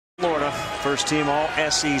Florida, first team all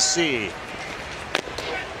SEC.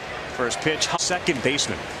 First pitch, second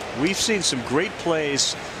baseman. We've seen some great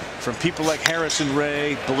plays from people like Harrison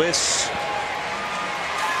Ray, Bliss.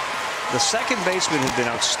 The second baseman has been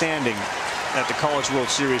outstanding at the College World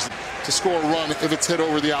Series. To score a run if it's hit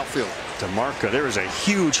over the outfield. DeMarco, there is a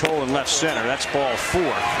huge hole in left center. That's ball 4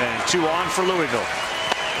 and 2 on for Louisville.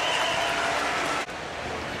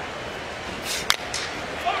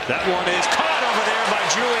 That one is caught over there by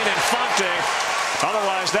Julian Infante.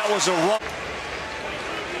 Otherwise, that was a run.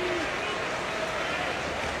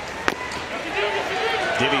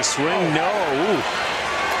 Did he swing? No. Ooh.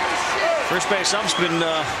 First base ump's been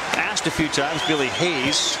asked a few times. Billy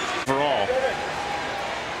Hayes for all.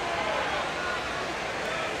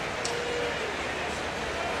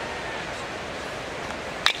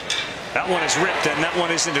 That one is ripped, and that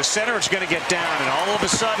one is into center. It's going to get down, and all of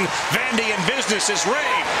a sudden, Vandy in business as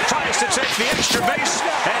Ray tries to take the extra base,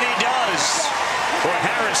 and he does. For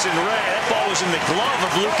Harrison Ray, that ball was in the glove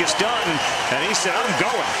of Lucas Dunn, and he said, "I'm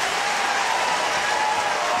going."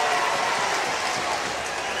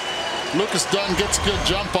 Lucas Dunn gets a good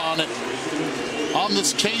jump on it on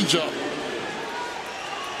this changeup.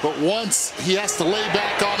 But once he has to lay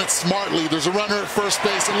back on it smartly, there's a runner at first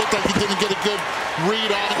base. It looked like he didn't get a good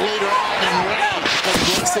read on it later on, and Ray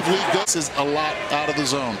aggressively goes a lot out of the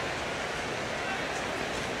zone.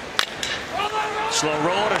 Slow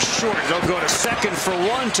roll to short. They'll go to second for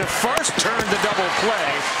 1, to first, turn the double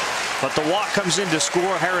play. But the walk comes in to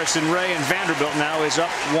score. Harrison Ray, and Vanderbilt now is up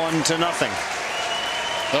 1-0.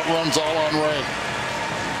 That run's all on Ray.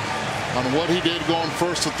 On what he did going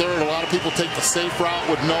first to third, a lot of people take the safe route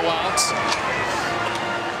with no outs.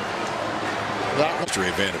 That history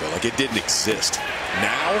of Vanderbilt, like it didn't exist.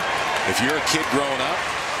 Now, if you're a kid growing up,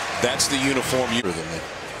 that's the uniform you're than me.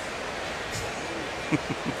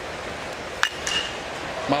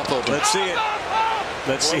 Mouth open. Let's see it.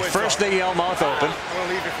 Let's see. First they yell mouth open. I'm gonna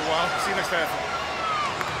leave it for a while. See you next time.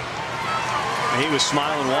 He was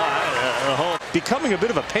smiling wide. Becoming a bit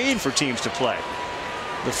of a pain for teams to play.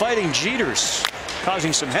 The Fighting Jeters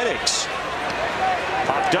causing some headaches.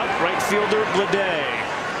 Popped up, right fielder Blade.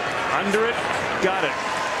 Under it, got it.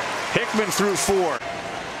 Hickman threw 4.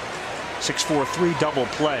 6-4-3 double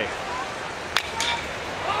play.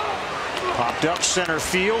 Popped up center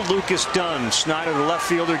field, Lucas Dunn. Snyder, the left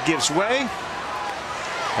fielder, gives way.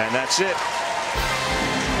 And that's it.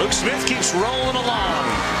 Luke Smith keeps rolling along.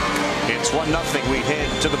 It's 1-0. We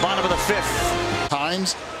head to the bottom of the 5th.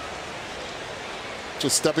 Times.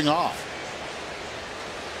 Just stepping off.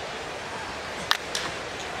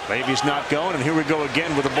 Levy's not going, and here we go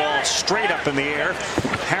again with the ball straight up in the air.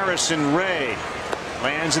 Harrison Ray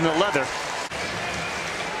lands in the leather.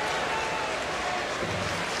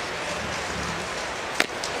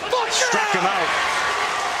 Struck him out.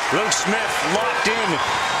 Luke Smith locked in.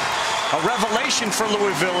 A revelation for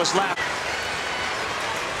Louisville is left.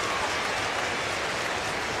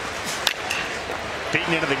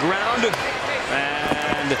 Beaten into the ground,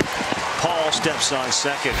 and Paul steps on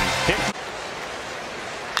second.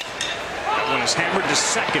 That one is hammered to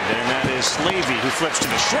second, and that is Levy, who flips to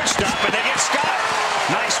the shortstop, and they get Scott.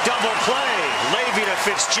 Nice double play. Levy to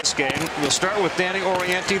Fitzgerald. Game. We'll start with Danny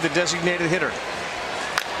Oriente, the designated hitter.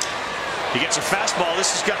 He gets a fastball.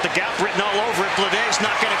 This has got the gap written all over it. Blade's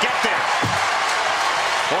not going to get there.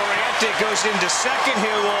 Oriente goes into second. He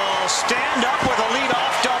will stand up with a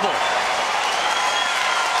leadoff double.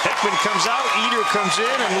 Hickman comes out, Eder comes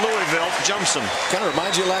in, and Louisville jumps him. Kind of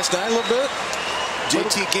reminds you of last night a little bit.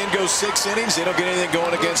 JT Ginn goes 6 innings. They don't get anything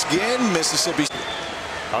going against Ginn. Mississippi.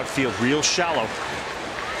 Outfield real shallow.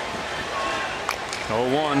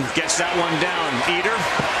 0-1 gets that one down. Eder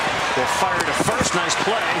will fire to first. Nice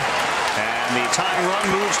play. And the tying run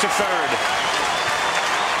moves to third.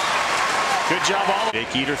 Good job all.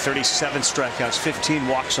 Jake Eder, 37 strikeouts, 15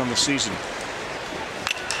 walks on the season.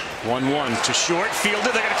 1-1 to short.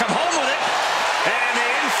 Fielded. They're going to come home with it. And the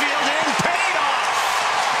infield in, paid off.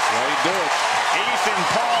 How you do it? Ethan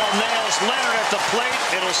Paul nails Leonard at the plate.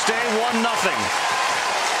 It'll stay 1-0.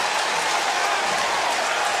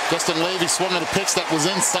 Justin Levy swung at a pitch that was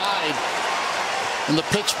inside, and the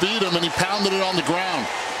pitch beat him, and he pounded it on the ground.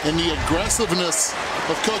 And the aggressiveness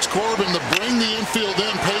of Coach Corbin to bring the infield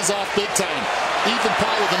in pays off big time. Ethan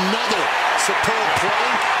Paul with another superb play,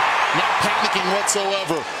 not panicking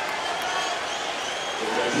whatsoever.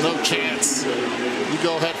 No chance. You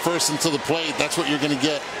go head first into the plate, that's what you're going to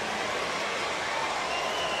get.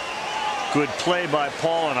 Good play by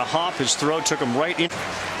Paul on a hop. His throw took him right in.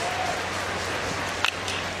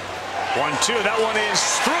 1-2. That one is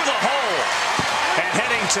through the hole. And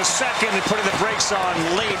heading to second and putting the brakes on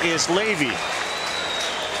late is Levy.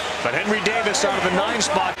 But Henry Davis out of the 9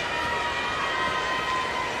 spot.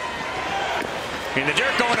 In the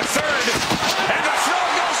dirt, going to third. And the throw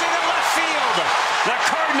goes into left field. The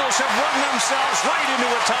Cardinals have run themselves right into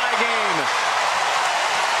a tie game.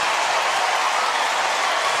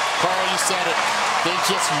 Carl, you said it. They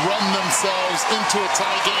just run themselves into a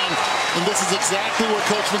tie game. And this is exactly what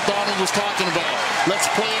Coach McDonald was talking about. Let's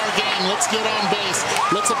play our game. Let's get on base.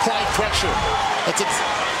 Let's apply pressure.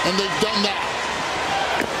 And they've done that.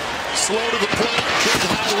 Slow to the plate. Big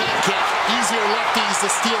high leg kick. Easier lefties to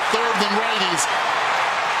steal third than righties.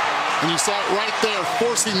 And you saw it right there,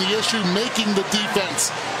 forcing the issue, making the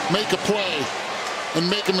defense make a play and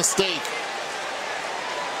make a mistake.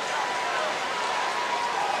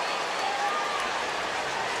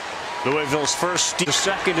 Louisville's first, the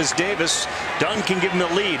second is Davis. Dunn can give him the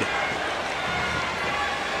lead.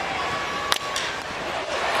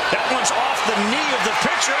 That one's off the knee of the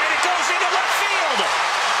pitcher, and it goes into left field.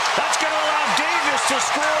 That's going to allow Davis to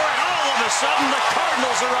score, and all of a sudden the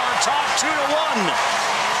Cardinals are on top 2-1.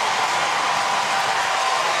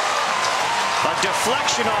 A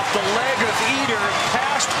deflection off the leg of Eder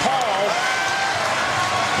past Paul.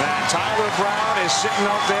 And Tyler Brown is sitting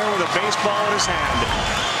out there with a baseball in his hand.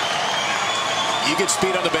 You get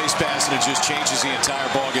speed on the base pass and it just changes the entire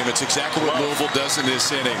ballgame. It's exactly what Louisville does in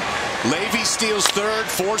this inning. Levy steals third,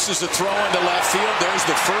 forces a throw into left field. There's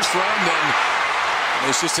the first run, then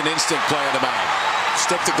it's just an instant play on the mound.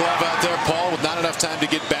 Stick the glove out there, Paul, with not enough time to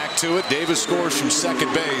get back to it. Davis scores from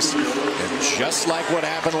second base, and just like what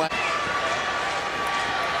happened last.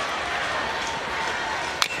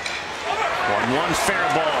 1-1 fair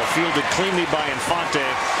ball, fielded cleanly by Infante,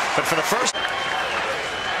 but for the first.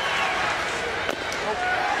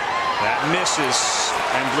 That misses,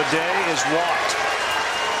 and Blade is walked.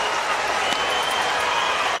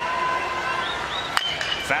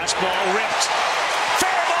 Fastball ripped.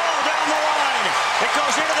 Fair ball down the line. It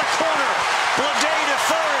goes into the corner. Blade to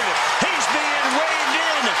third. He's being waved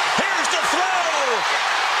in. Here's the throw.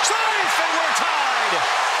 Safe, and we're tied.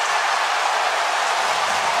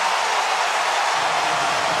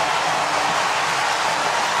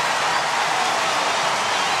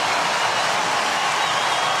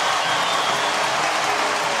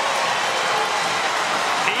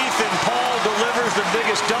 Delivers the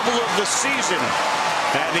biggest double of the season,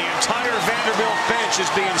 and the entire Vanderbilt bench is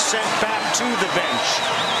being sent back to the bench.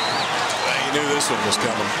 You knew this one was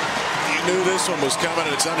coming. You knew this one was coming,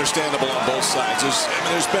 and it's understandable on both sides.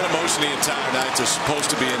 There's been emotion the entire night. They're supposed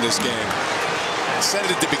to be in this game. I said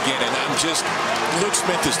it at the beginning. Luke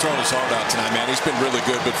Smith has thrown his heart out tonight, man. He's been really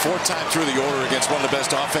good, but 4th time through the order against one of the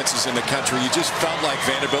best offenses in the country, you just felt like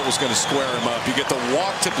Vanderbilt was going to square him up. You get the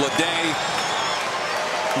walk to Blade.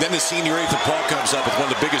 Then the senior Ethan Paul comes up with one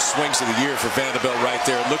of the biggest swings of the year for Vanderbilt right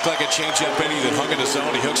there. It looked like a changeup Benny that hung in the zone.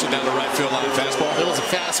 He hooks it down the right field line. Fastball? It was a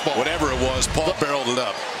fastball. Whatever it was, Paul barreled it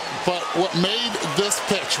up. But what made this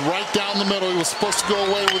pitch right down the middle, he was supposed to go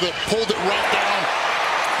away with it, pulled it right down.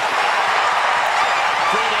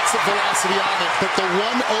 Great exit velocity on it, but the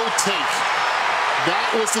 1-0 take, that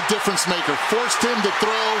was the difference maker. Forced him to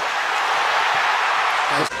throw.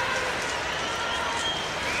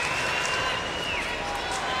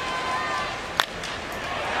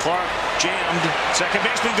 Clark jammed. Second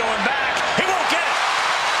baseman going back. He won't get it.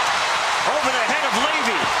 Over the head of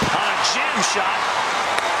Levy on a jam shot.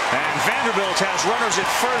 And Vanderbilt has runners at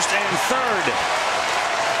first and third.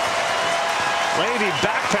 Levy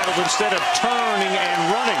backpedaled instead of turning and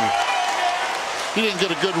running. He didn't get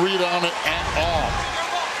a good read on it at all.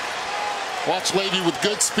 Watch Levy with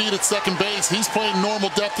good speed at second base. He's playing normal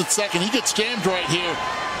depth at second. He gets jammed right here.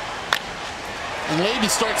 And Levy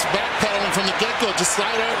starts backpedaling from the get-go. Just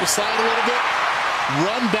slide out, slide a little bit,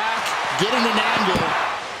 run back, get in an angle.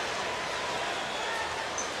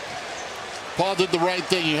 Paul did the right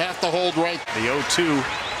thing. You have to hold right. The 0-2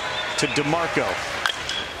 to DeMarco.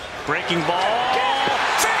 Breaking ball.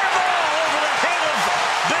 Fair ball over the head of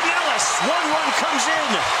Vanellis. 1-1 comes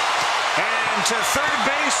in. And to third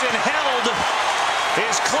base and held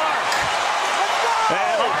is Clark.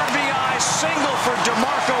 An RBI single for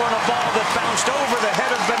DeMarco on a ball that bounced over the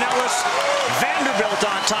head of Vanellis. Vanderbilt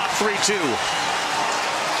on top 3-2.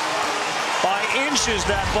 By inches,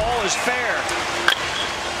 that ball is fair.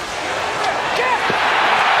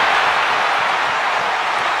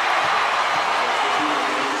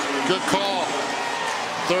 Good call.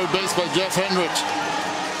 Third base by Jeff Hendricks.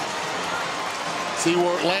 See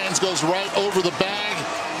where it lands, goes right over the bag.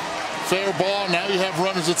 Fair ball. Now you have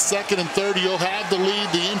runners at second and third. You'll have the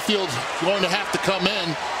lead. The infield's going to have to come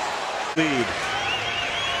in. Lead.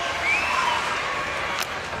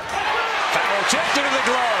 Foul tipped into the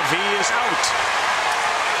glove. He is out.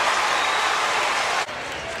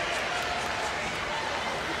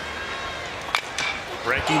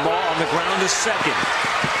 Ball on the ground to second.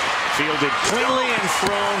 Fielded cleanly and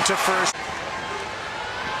thrown to first.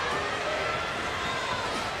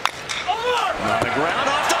 On the ground,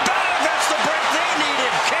 off the bag. That's the break they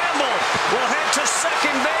needed. Campbell will head to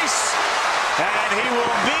second base, and he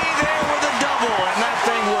will be there with a double. And that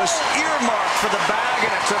thing was earmarked for the bag,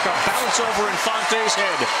 and it took a bounce over Infante's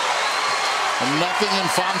head. And nothing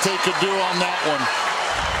Infante could do on that one.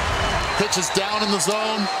 Pitches down in the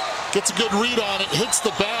zone, gets a good read on it, hits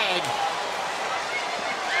the bag.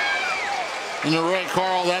 And you're right,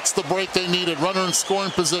 Carl, that's the break they needed. Runner in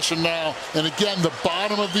scoring position now. And again, the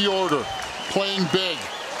bottom of the order, playing big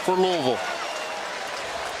for Louisville.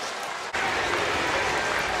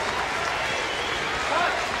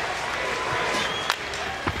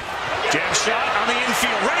 Jab shot on the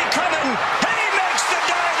infield, ready, coming, and he makes the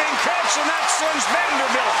diving catch, and that sends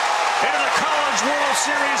Vanderbilt into the College World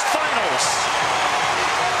Series Finals.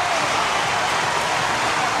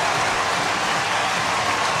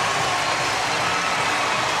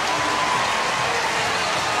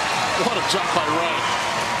 What a jump by Ray.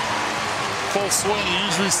 Full swing, you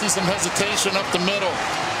usually see some hesitation up the middle.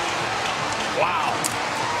 Wow.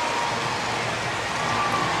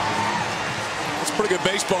 It's a pretty good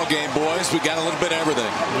baseball game, boys. We got a little bit of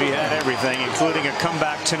everything. We had everything, including a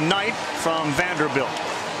comeback tonight from Vanderbilt.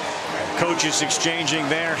 Coaches exchanging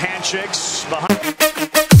their handshakes behind.